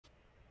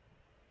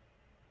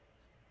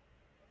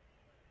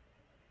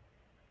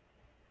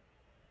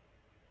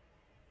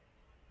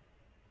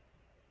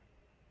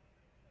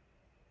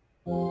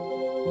東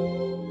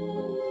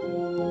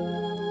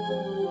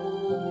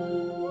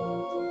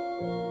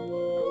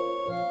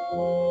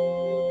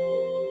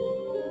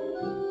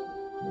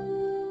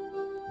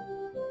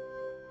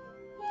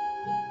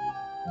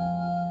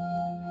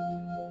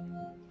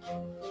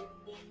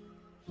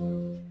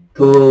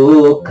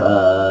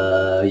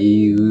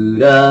海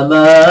裏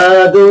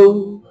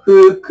窓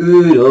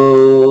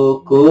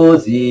袋小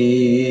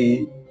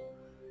路、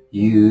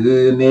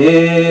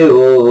夢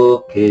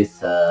を消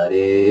さ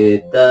れ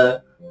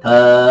た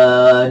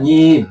他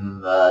人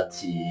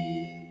町。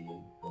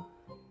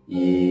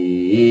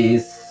いっ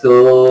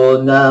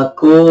そ泣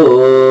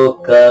こ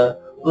うか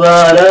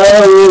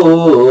笑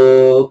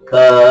おう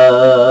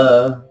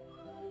か、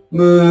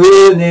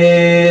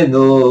胸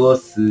の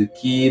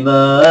隙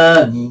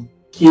間に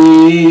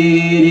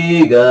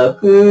霧が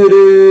降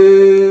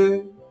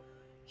る。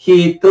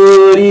一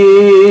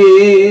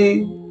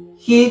人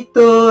一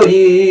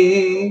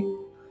人、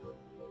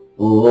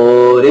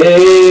俺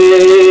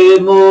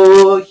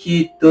も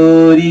一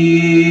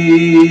人。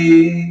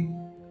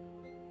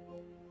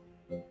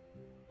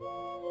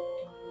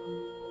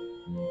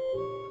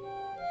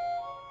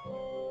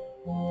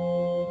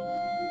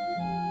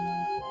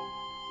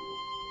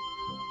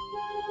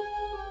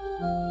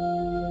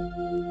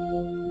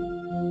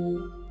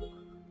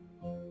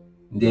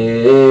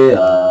出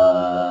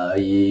会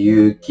い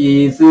行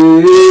きず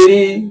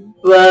り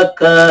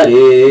別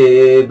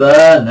れ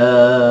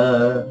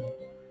花、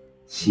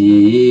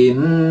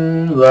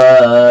心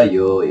は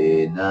酔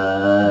え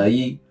な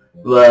い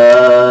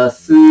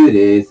忘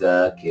れ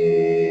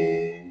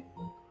酒、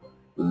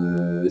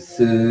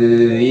薄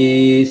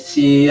い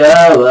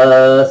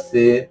幸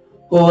せ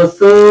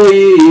細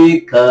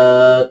い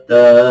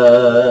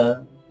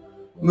肩、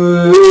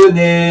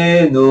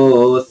胸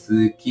の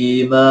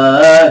隙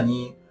間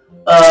に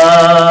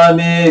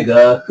雨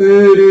が降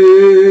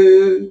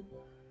る。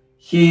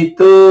一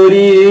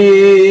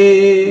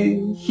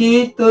人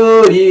一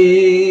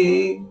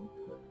人、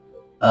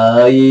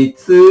あい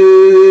つ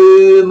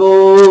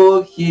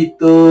も一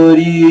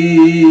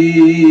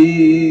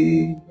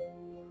人。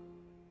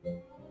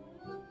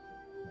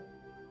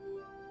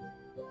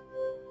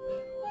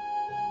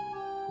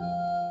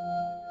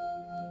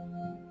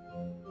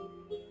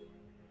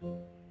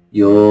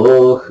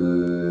夜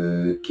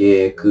更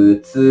け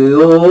靴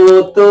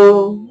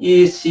音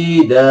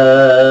石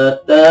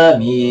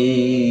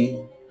畳、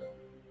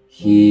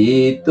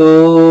一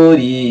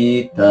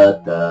人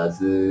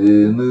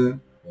佇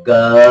む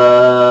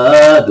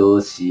ガー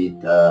ド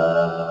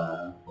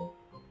下、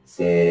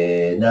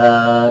背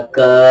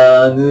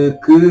中ぬ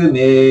く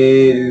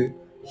める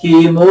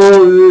紐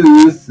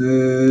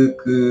薄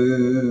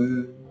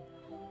く、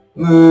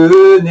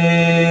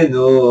胸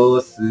の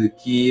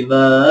隙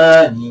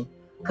間に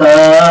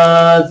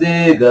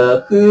風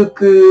が吹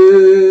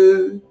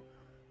く。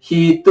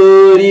一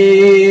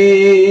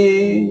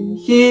人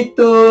一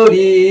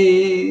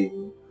人、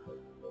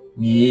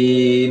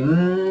みん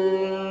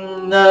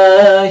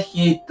な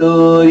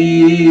一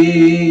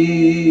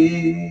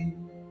人。